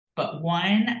But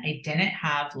one, I didn't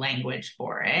have language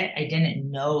for it. I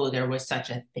didn't know there was such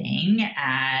a thing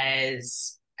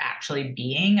as actually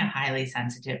being a highly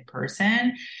sensitive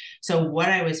person. So, what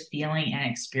I was feeling and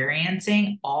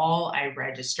experiencing, all I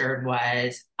registered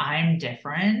was, I'm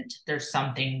different. There's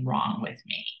something wrong with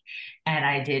me. And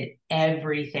I did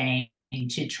everything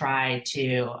to try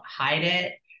to hide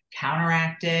it,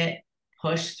 counteract it,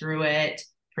 push through it,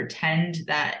 pretend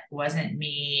that wasn't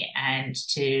me, and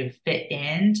to fit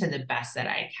in to the best that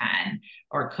I can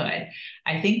or could.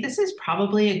 I think this is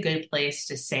probably a good place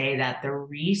to say that the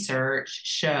research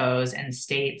shows and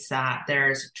states that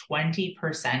there's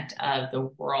 20% of the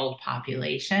world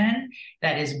population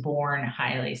that is born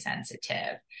highly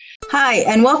sensitive. Hi,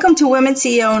 and welcome to Women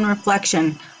CEO in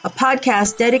Reflection, a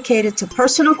podcast dedicated to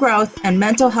personal growth and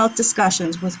mental health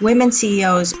discussions with women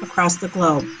CEOs across the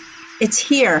globe. It's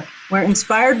here where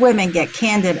inspired women get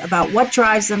candid about what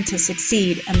drives them to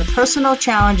succeed and the personal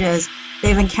challenges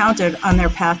they've encountered on their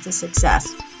path to success.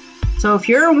 So if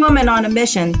you're a woman on a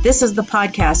mission, this is the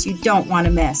podcast you don't want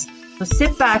to miss. So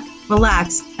sit back,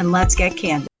 relax, and let's get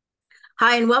candid.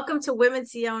 Hi, and welcome to Women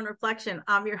CEO in Reflection.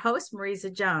 I'm your host,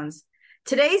 Marisa Jones.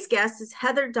 Today's guest is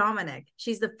Heather Dominick.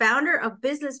 She's the founder of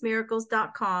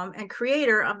businessmiracles.com and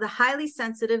creator of the Highly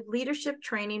Sensitive Leadership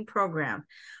Training Program.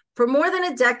 For more than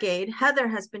a decade, Heather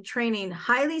has been training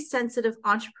highly sensitive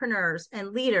entrepreneurs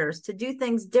and leaders to do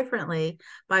things differently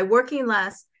by working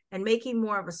less and making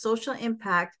more of a social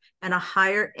impact and a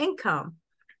higher income.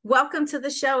 Welcome to the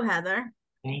show, Heather.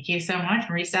 Thank you so much,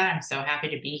 Marisa. I'm so happy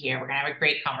to be here. We're going to have a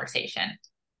great conversation.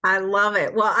 I love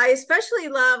it. Well, I especially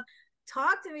love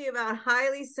talk to me about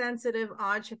highly sensitive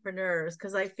entrepreneurs,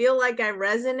 because I feel like I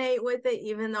resonate with it,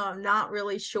 even though I'm not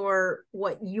really sure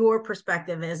what your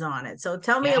perspective is on it. So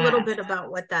tell me a little bit about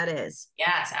what that is.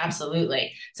 Yes,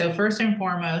 absolutely. So first and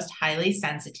foremost, highly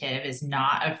sensitive is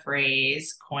not a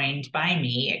phrase coined by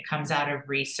me. It comes out of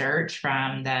research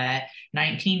from the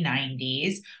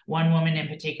 1990s. One woman in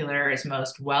particular is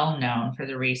most well known for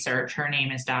the research. Her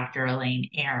name is Dr. Elaine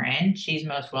Aron. She's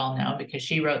most well known because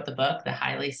she wrote the book, The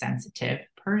Highly Sensitive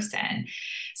Person.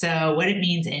 So what it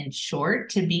means in short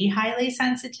to be highly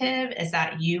sensitive is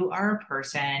that you are a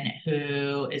person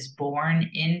who is born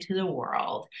into the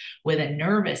world with a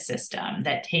nervous system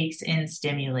that takes in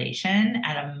stimulation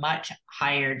at a much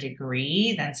higher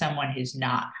degree than someone who's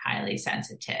not highly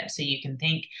sensitive. So you can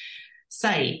think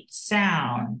sight,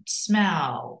 sound,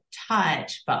 smell,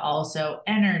 touch, but also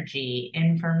energy,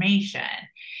 information.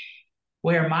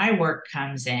 Where my work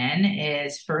comes in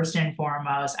is, first and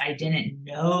foremost, I didn't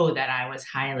know that I was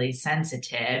highly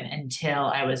sensitive until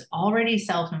I was already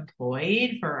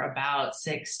self-employed for about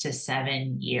 6 to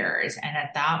 7 years. And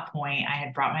at that point, I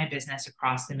had brought my business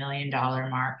across the $1 million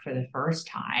mark for the first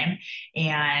time,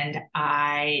 and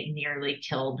I nearly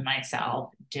killed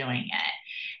myself doing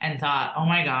it and thought, oh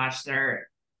my gosh, there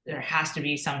has to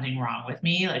be something wrong with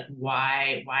me. Like,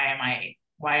 why am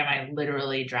I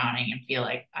literally drowning and feel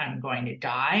like I'm going to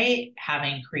die,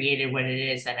 having created what it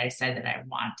is that I said that I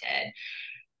wanted?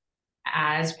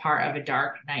 As part of a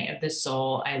dark night of the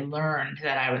soul, I learned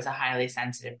that I was a highly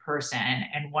sensitive person.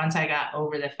 And once I got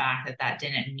over the fact that that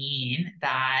didn't mean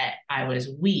that I was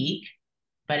weak,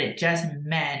 but it just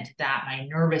meant that my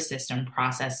nervous system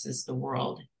processes the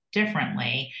world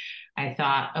differently, I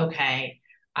thought, okay,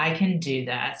 I can do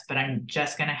this, but I'm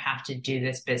just going to have to do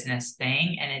this business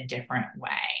thing in a different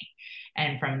way.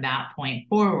 And from that point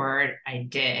forward, I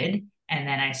did. And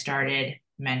then I started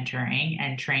mentoring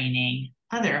and training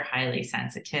other highly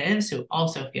sensitives who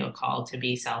also feel called to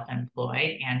be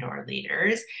self-employed and or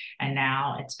leaders. And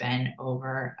now it's been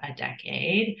over a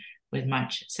decade with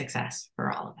much success for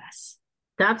all of us.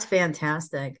 That's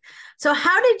fantastic. So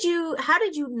how did you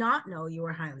not know you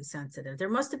were highly sensitive? There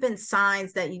must have been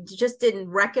signs that you just didn't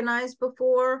recognize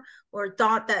before, or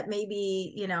thought that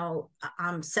maybe,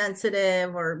 I'm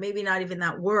sensitive, or maybe not even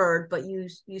that word, but you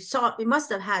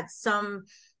must have had some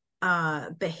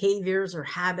behaviors or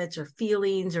habits or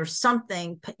feelings or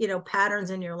something, patterns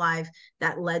in your life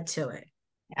that led to it.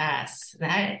 Yes,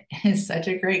 that is such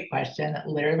a great question that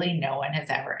literally no one has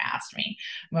ever asked me.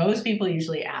 Most people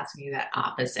usually ask me that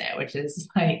opposite, which is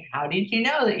like, how did you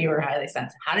know that you were highly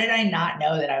sensitive? How did I not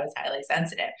know that I was highly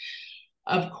sensitive?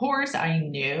 Of course I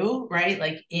knew, right?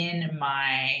 Like in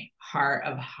my heart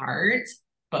of hearts,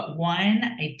 but one,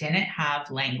 I didn't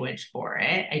have language for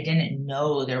it. I didn't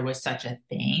know there was such a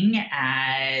thing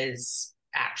as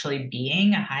actually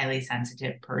being a highly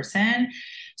sensitive person.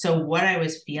 So what I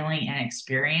was feeling and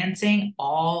experiencing,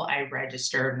 all I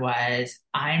registered was,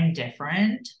 I'm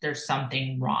different. There's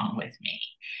something wrong with me.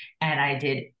 And I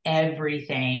did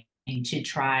everything to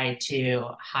try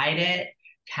to hide it,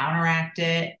 counteract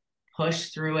it, push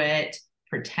through it,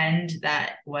 pretend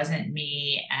that wasn't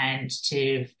me, and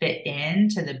to fit in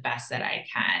to the best that I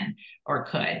can or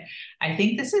could. I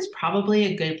think this is probably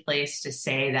a good place to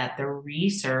say that the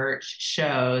research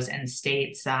shows and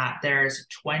states that there's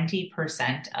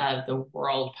 20% of the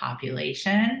world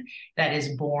population that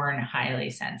is born highly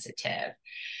sensitive.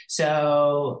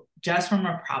 So just from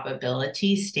a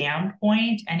probability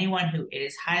standpoint, anyone who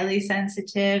is highly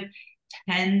sensitive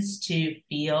tends to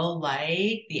feel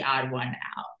like the odd one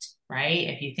out, right?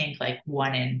 If you think like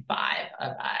 1 in 5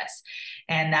 of us.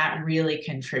 And that really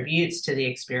contributes to the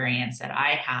experience that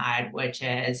I had, which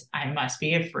is I must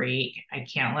be a freak. I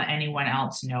can't let anyone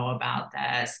else know about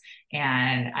this.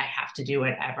 And I have to do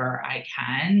whatever I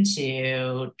can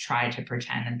to try to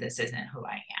pretend that this isn't who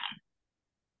I am.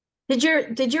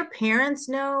 Did your parents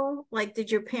know? Like,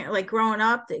 did your parent, like growing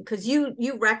up, because you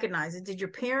recognize it, did your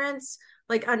parents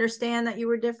like understand that you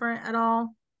were different at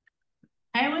all?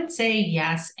 I would say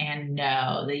yes and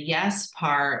no. The yes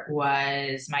part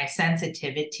was my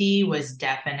sensitivity was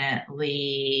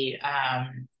definitely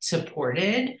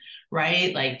supported,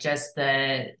 right? Like just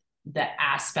the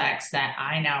aspects that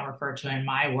I now refer to in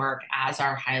my work as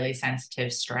our highly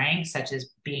sensitive strengths, such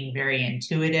as being very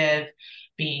intuitive,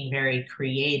 being very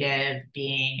creative,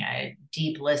 being a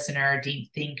deep listener,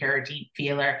 deep thinker, deep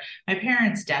feeler. My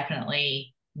parents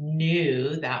definitely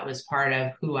knew that was part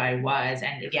of who I was.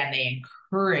 And again, they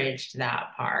encouraged that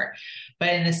part.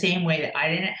 But in the same way that I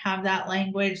didn't have that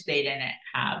language, they didn't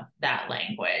have that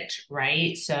language,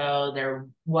 right? So there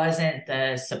wasn't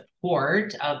the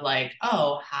support of like,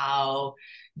 oh, how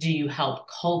do you help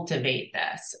cultivate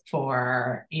this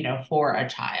for, for a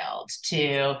child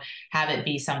to have it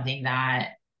be something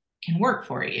that can work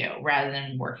for you rather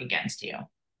than work against you.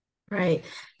 Right.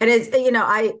 And it's,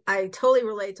 I totally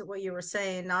relate to what you were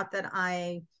saying. Not that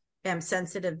I am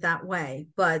sensitive that way,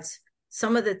 but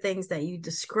some of the things that you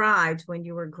described when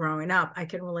you were growing up, I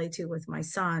can relate to with my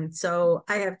son. So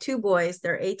I have 2 boys,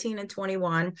 they're 18 and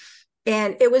 21.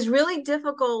 And it was really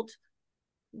difficult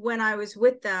when I was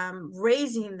with them,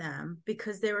 raising them,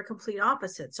 because they were complete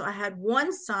opposites. So I had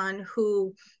one son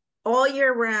who all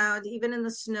year round, even in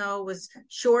the snow, was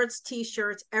shorts,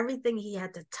 t-shirts, everything he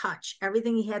had to touch,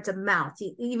 everything he had to mouth.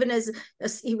 Even as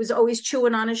he was always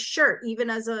chewing on his shirt,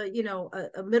 even as a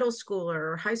middle schooler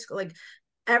or high school, like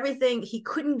everything, he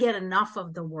couldn't get enough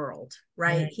of the world,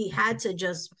 right? He had to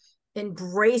just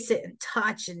embrace it and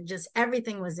touch, and just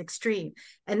everything was extreme.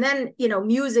 And then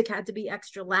music had to be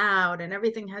extra loud, and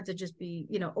everything had to just be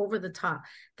over the top.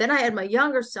 Then I had my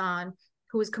younger son,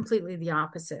 who was completely the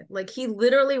opposite. Like he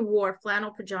literally wore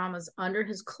flannel pajamas under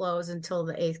his clothes until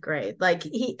the 8th grade. Like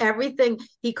he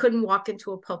couldn't walk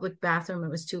into a public bathroom. It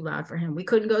was too loud for him. We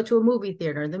couldn't go to a movie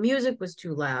theater. The music was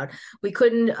too loud. We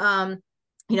couldn't,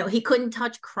 he couldn't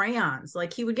touch crayons.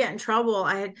 Like he would get in trouble.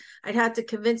 I'd had to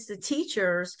convince the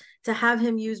teachers to have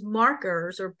him use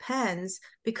markers or pens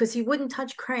because he wouldn't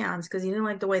touch crayons because he didn't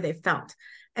like the way they felt.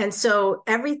 And so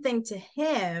everything to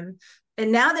him,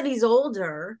 and now that he's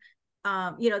older,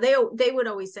 they would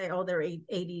always say, oh, they're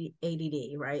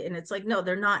ADD, right? And it's like, no,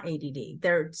 they're not ADD.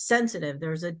 They're sensitive.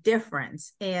 There's a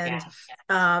difference. And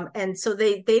and so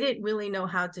they didn't really know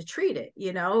how to treat it.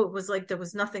 It was like there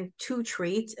was nothing to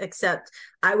treat, except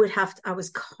I was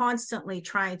constantly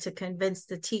trying to convince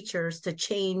the teachers to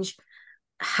change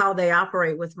how they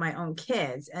operate with my own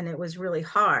kids. And it was really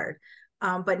hard.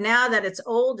 But now that it's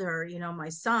older, my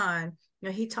son,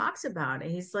 he talks about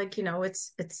it. He's like,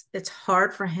 it's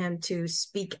hard for him to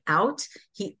speak out.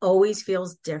 He always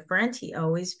feels different. He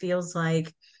always feels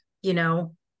like,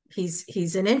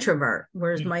 he's an introvert,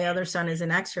 whereas my other son is an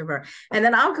extrovert. And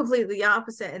then I'm completely the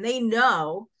opposite. And they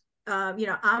know,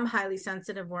 I'm highly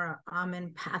sensitive, where I'm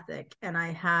empathic, and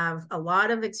I have a lot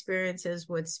of experiences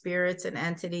with spirits and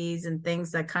entities and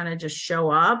things that kind of just show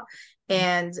up.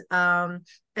 And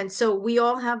so we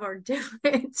all have our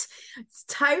different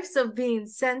types of being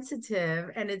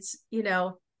sensitive, and it's,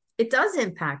 it does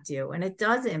impact you, and it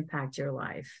does impact your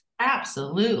life.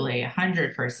 Absolutely,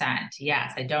 100%.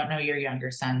 Yes, I don't know your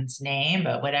younger son's name,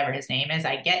 but whatever his name is,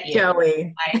 I get you.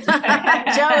 Joey.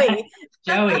 Joey.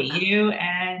 Joey, you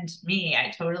and me,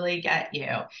 I totally get you.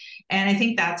 And I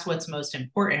think that's what's most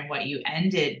important. What you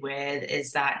ended with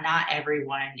is that not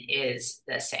everyone is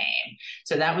the same.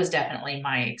 So that was definitely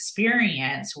my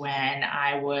experience when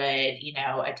I would,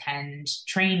 attend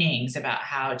trainings about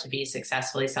how to be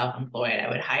successfully self-employed. I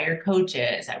would hire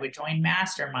coaches, I would join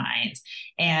masterminds,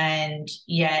 and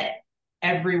yet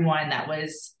everyone that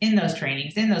was in those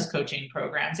trainings, in those coaching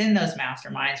programs, in those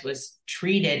masterminds was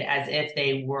treated as if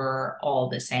they were all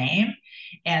the same.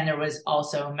 And there was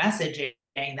also messaging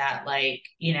that, like,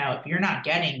 you know, if you're not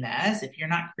getting this, if you're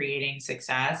not creating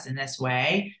success in this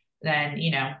way, then,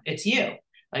 you know, it's you.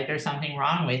 Like there's something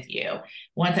wrong with you.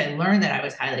 Once I learned that I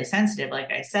was highly sensitive,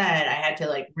 like I said, I had to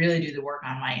like really do the work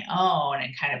on my own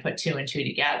and kind of put two and two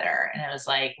together. And it was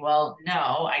like, well, no,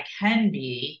 I can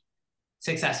be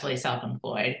successfully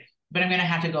self-employed, but I'm going to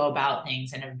have to go about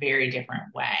things in a very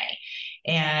different way.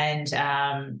 And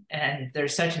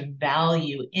there's such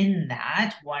value in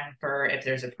that. One, for if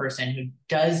there's a person who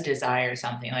does desire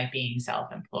something like being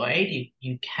self-employed,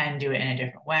 you can do it in a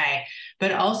different way,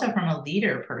 but also from a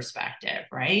leader perspective,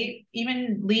 right?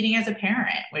 Even leading as a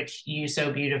parent, which you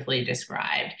so beautifully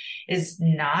described, is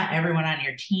not everyone on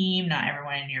your team, not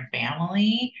everyone in your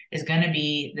family is going to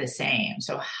be the same.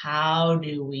 So how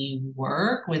do we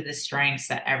work with the strengths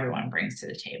that everyone brings to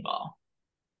the table?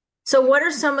 So what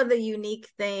are some of the unique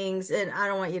things, and I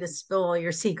don't want you to spill all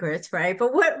your secrets, right?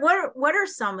 But what are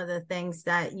some of the things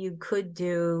that you could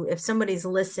do if somebody's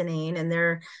listening and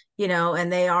they're, you know,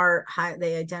 and they are high,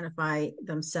 they identify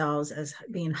themselves as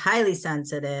being highly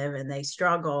sensitive and they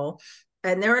struggle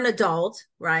and they're an adult,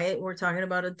 right? We're talking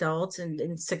about adults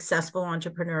and successful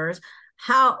entrepreneurs.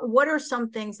 What are some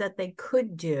things that they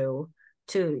could do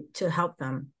to help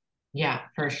them? Yeah,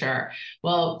 for sure.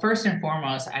 Well, first and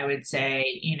foremost, I would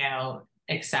say, you know,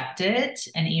 accept it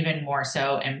and even more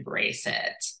so embrace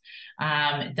it.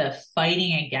 The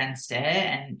fighting against it,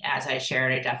 and as I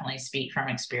shared, I definitely speak from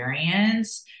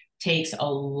experience, takes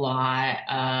a lot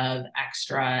of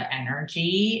extra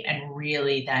energy and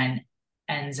really then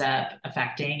ends up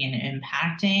affecting and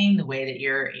impacting the way that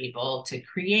you're able to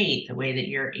create, the way that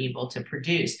you're able to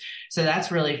produce. So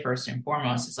that's really first and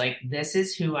foremost. It's like, this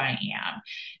is who I am.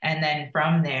 And then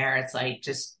from there, it's like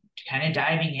just kind of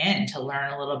diving in to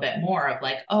learn a little bit more of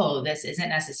like, oh, this isn't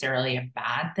necessarily a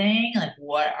bad thing. Like,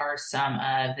 what are some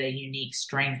of the unique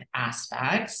strength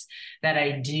aspects that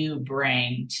I do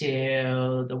bring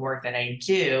to the work that I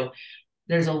do?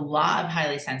 There's a lot of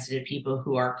highly sensitive people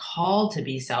who are called to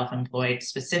be self-employed,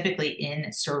 specifically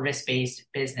in service-based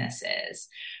businesses,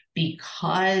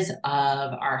 because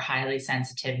of our highly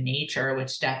sensitive nature,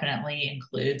 which definitely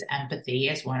includes empathy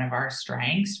as one of our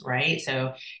strengths, right?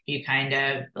 So you kind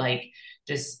of like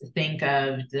just think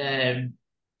of the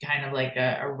kind of like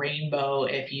a rainbow,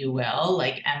 if you will,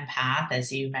 like empath,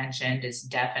 as you mentioned, is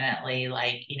definitely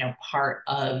like, you know, part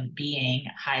of being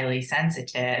highly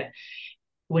sensitive.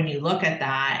 When you look at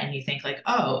that and you think like,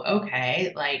 oh,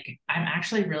 okay, like I'm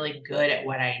actually really good at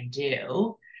what I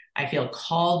do. I feel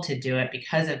called to do it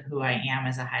because of who I am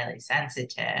as a highly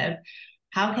sensitive.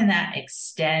 How can that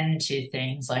extend to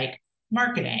things like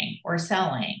marketing or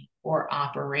selling or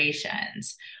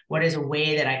operations? What is a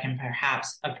way that I can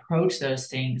perhaps approach those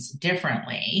things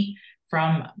differently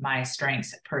from my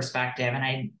strengths perspective? And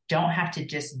I don't have to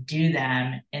just do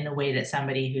them in the way that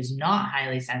somebody who's not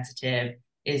highly sensitive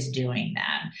is doing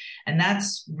them. And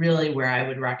that's really where I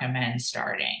would recommend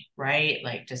starting, right?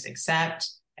 Like just accept,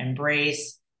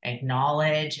 embrace,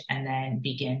 acknowledge, and then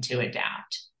begin to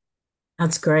adapt.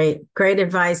 That's great. Great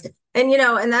advice. And, you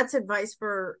know, and that's advice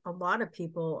for a lot of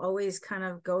people. Always kind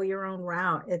of go your own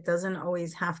route. It doesn't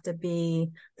always have to be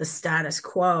the status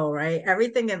quo, right?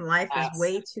 Everything in life is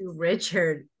way too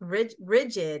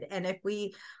rigid. And if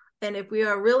we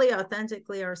are really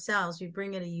authentically ourselves, we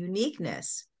bring in a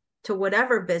uniqueness to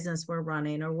whatever business we're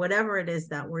running or whatever it is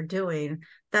that we're doing.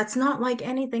 That's not like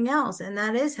anything else. And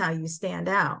that is how you stand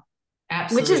out.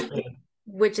 Absolutely.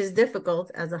 Which is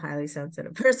difficult as a highly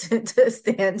sensitive person to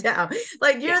stand out.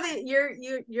 Like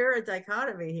you're a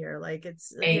dichotomy here. Like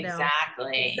it's, you know,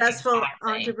 successful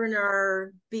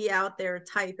entrepreneur, be out there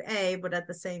type A, but at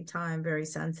the same time very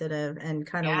sensitive and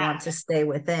kind of want to stay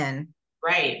within.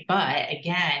 Right. But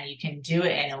again, you can do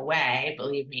it in a way,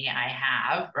 believe me, I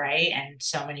have, right? And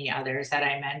so many others that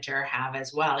I mentor have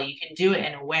as well. You can do it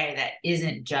in a way that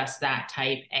isn't just that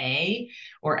type A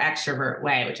or extrovert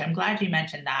way, which I'm glad you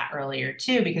mentioned that earlier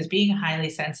too, because being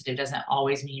highly sensitive doesn't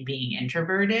always mean being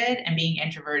introverted, and being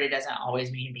introverted doesn't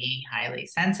always mean being highly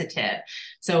sensitive.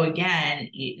 So again,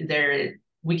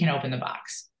 we can open the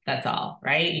box. That's all,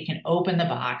 right? You can open the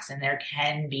box and there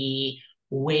can be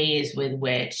ways with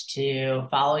which to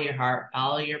follow your heart,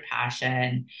 follow your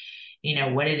passion, you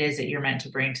know, what it is that you're meant to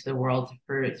bring to the world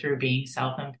through being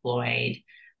self-employed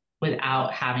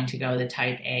without having to go the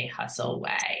type A hustle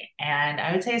way. And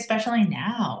I would say, especially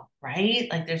now, right?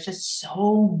 Like there's just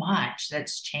so much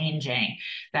that's changing,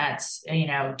 that's, you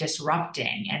know,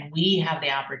 disrupting. And we have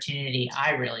the opportunity,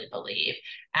 I really believe,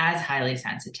 as highly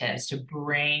sensitives to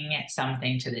bring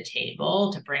something to the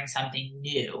table, to bring something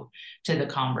new to the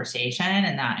conversation.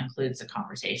 And that includes the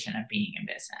conversation of being in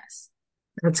business.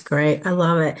 That's great. I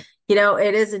love it.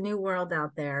 It is a new world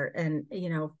out there. And,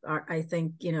 I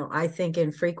think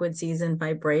in frequencies and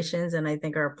vibrations, and I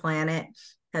think our planet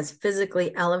has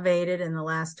physically elevated in the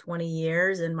last 20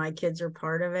 years, and my kids are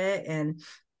part of it. And,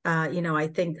 I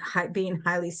think being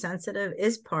highly sensitive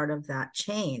is part of that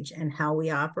change and how we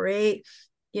operate.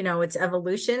 It's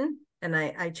evolution. And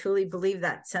I truly believe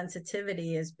that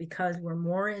sensitivity is because we're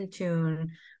more in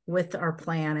tune with our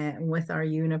planet and with our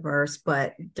universe,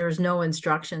 but there's no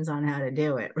instructions on how to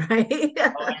do it, right?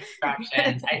 No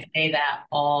instructions. I say that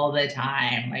all the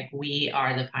time. Like, we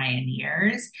are the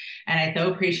pioneers. And I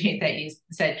so appreciate that you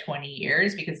said 20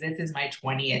 years, because this is my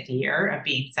 20th year of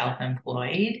being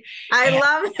self-employed. I And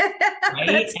love it. right.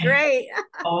 That's And great.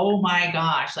 oh my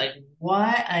gosh, like,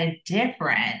 what a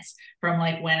difference from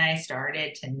like when I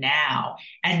started to now.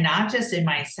 And not just in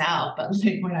myself, but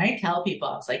like when I tell people,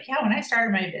 I was like, yeah, when I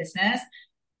started my business,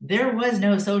 there was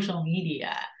no social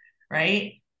media,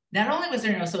 right? Not only was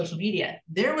there no social media,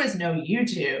 there was no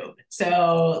YouTube.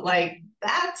 So like,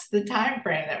 that's the time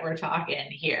frame that we're talking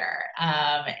here.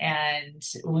 And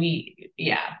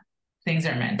yeah, things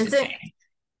are meant to Is it? change.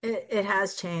 It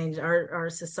has changed.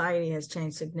 Our society has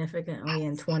changed significantly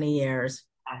in 20 years.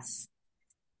 Yes.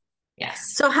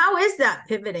 Yes. So how is that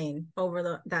pivoting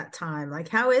over that time? Like,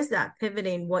 how is that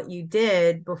pivoting what you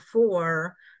did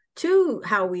before to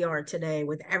how we are today,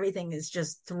 with everything is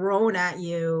just thrown at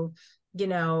you,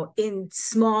 in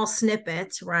small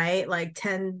snippets, right? Like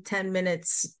 10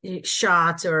 minutes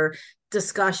shots or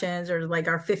discussions, or like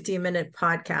our 15-minute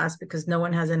podcast, because no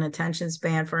one has an attention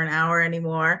span for an hour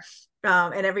anymore.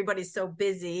 And everybody's so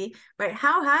busy, right?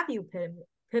 How have you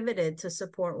pivoted to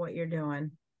support what you're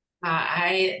doing?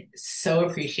 I so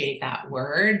appreciate that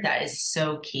word. That is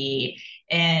so key.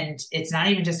 And it's not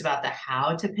even just about the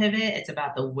how to pivot, it's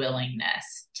about the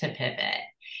willingness to pivot.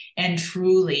 And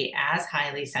truly, as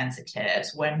highly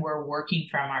sensitives, when we're working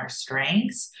from our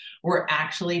strengths, we're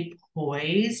actually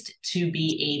poised to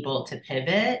be able to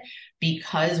pivot,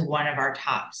 because one of our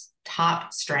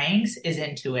top strengths is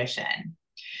intuition.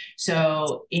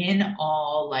 So, in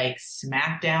all like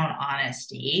smackdown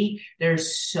honesty,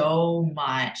 there's so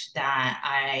much that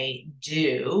I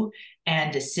do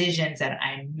and decisions that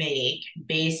I make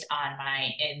based on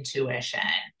my intuition.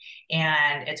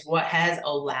 And it's what has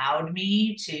allowed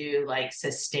me to like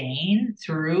sustain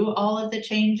through all of the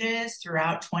changes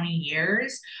throughout 20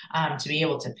 years, to be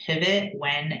able to pivot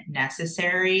when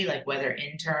necessary, like whether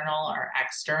internal or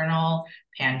external.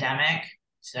 Pandemic,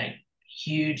 it's like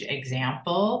huge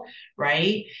example,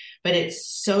 right? But it's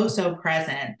so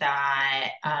present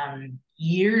that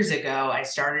years ago, I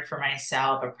started for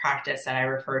myself a practice that I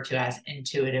refer to as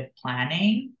intuitive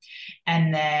planning.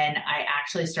 And then I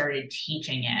actually started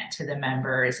teaching it to the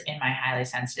members in my highly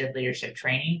sensitive leadership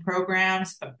training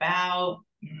programs about,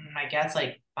 I guess,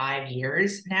 like 5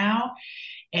 years now.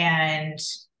 And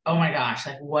oh my gosh,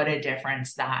 like what a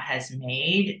difference that has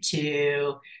made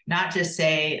to not just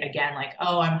say again, like,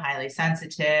 oh, I'm highly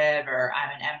sensitive or I'm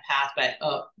an empath, but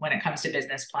oh, when it comes to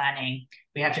business planning,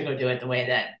 we have to go do it the way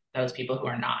that those people who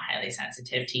are not highly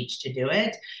sensitive teach to do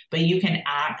it. But you can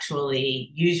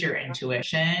actually use your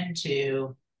intuition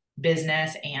to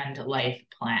business and life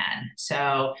plan.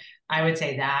 So I would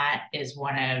say that is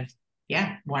one of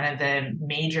the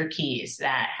major keys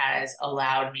that has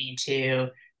allowed me to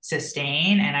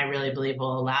sustain, and I really believe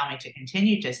will allow me to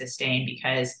continue to sustain,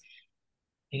 because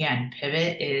again,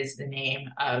 pivot is the name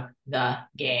of the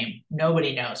game.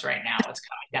 Nobody knows right now what's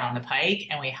coming down the pike,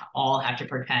 and we all have to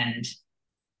pretend,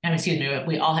 excuse me,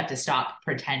 we all have to stop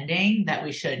pretending that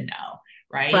we should know,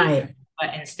 right? Right.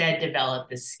 But instead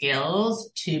develop the skills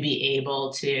to be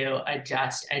able to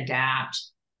adjust, adapt,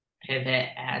 pivot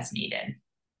as needed.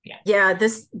 Yeah. Yeah,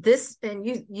 this and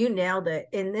you nailed it.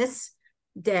 In this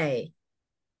day,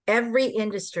 every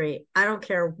industry, I don't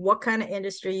care what kind of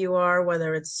industry you are,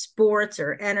 whether it's sports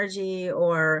or energy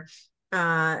or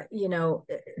the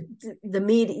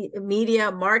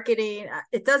media marketing,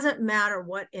 it doesn't matter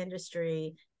what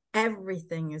industry,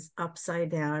 everything is upside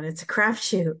down. It's a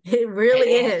crapshoot. It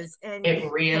really is. It And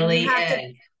you really have to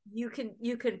is. you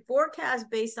can forecast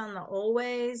based on the old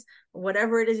ways,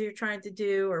 whatever it is you're trying to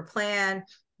do or plan,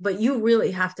 but you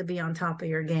really have to be on top of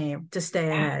your game to stay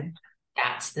ahead.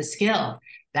 That's the skill.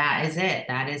 That is it.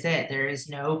 That is it. There is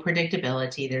no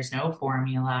predictability. There's no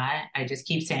formula. I just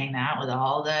keep saying that with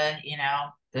all the,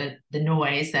 the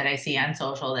noise that I see on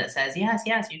social that says, yes,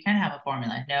 yes, you can have a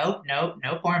formula. Nope, nope,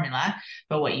 no formula.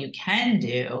 But what you can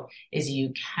do is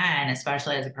you can,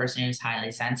 especially as a person who's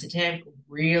highly sensitive,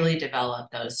 really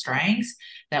develop those strengths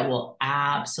that will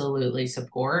absolutely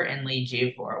support and lead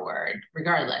you forward,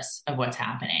 regardless of what's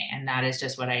happening. And that is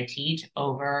just what I teach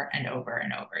over and over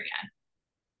and over again.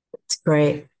 It's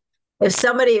great. If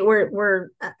somebody, we're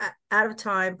out of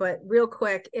time, but real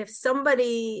quick, if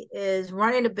somebody is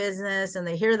running a business and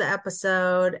they hear the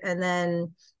episode and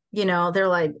then, they're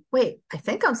like, wait, I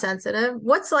think I'm sensitive.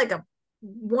 What's like a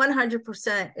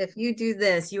 100%, if you do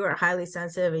this, you are highly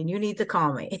sensitive and you need to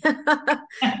call me?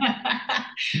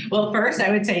 Well, first, I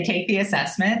would say take the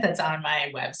assessment that's on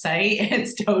my website.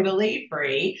 It's totally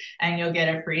free, and you'll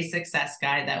get a free success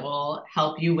guide that will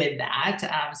help you with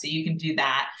that. So you can do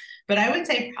that. But I would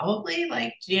say probably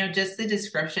just the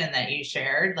description that you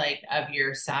shared, of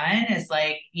your son is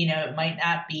it might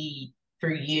not be for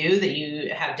you that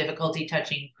you have difficulty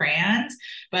touching crayons,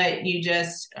 but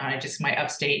my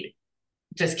upstate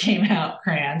just came out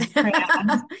crayons. But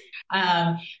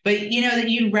that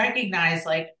you recognize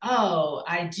oh,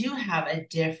 I do have a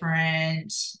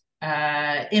different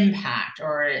impact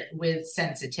or with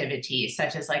sensitivity,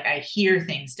 such as I hear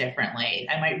things differently.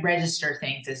 I might register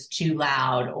things as too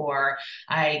loud, or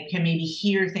I can maybe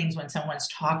hear things when someone's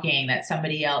talking that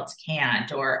somebody else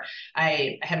can't, or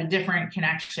I have a different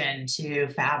connection to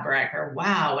fabric, or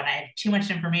wow, when I have too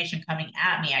much information coming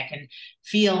at me, I can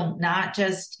feel not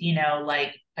just,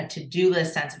 a to-do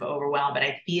list sense of overwhelm, but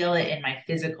I feel it in my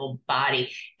physical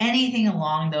body. Anything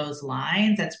along those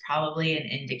lines, that's probably an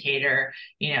indicator.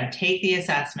 Take the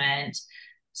assessment,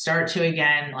 start to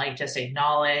again, just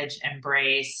acknowledge,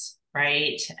 embrace,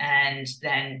 right? And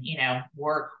then,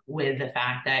 work with the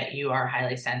fact that you are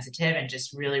highly sensitive and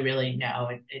just really, really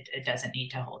know it doesn't need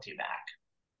to hold you back.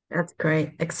 That's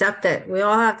great. Accept it. We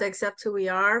all have to accept who we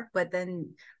are, but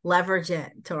then leverage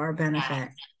it to our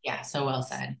benefit. Yeah, so well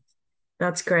said.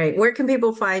 That's great. Where can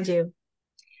people find you?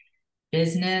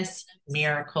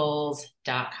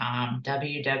 businessmiracles.com,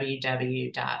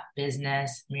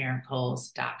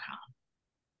 www.businessmiracles.com.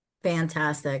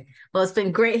 Fantastic. Well, it's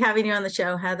been great having you on the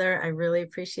show, Heather. I really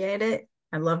appreciate it.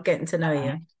 I love getting to know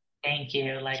you. Thank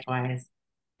you. Likewise.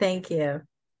 Thank you.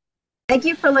 Thank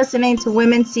you for listening to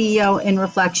Women CEO in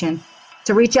Reflection.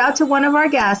 To reach out to one of our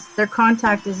guests, their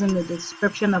contact is in the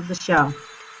description of the show.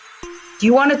 Do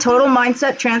you want a total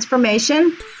mindset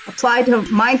transformation? Apply to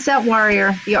Mindset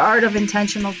Warrior, The Art of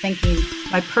Intentional Thinking,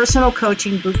 my personal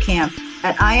coaching bootcamp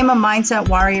at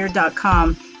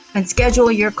IamAMindsetWarrior.com and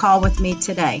schedule your call with me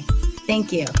today.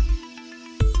 Thank you.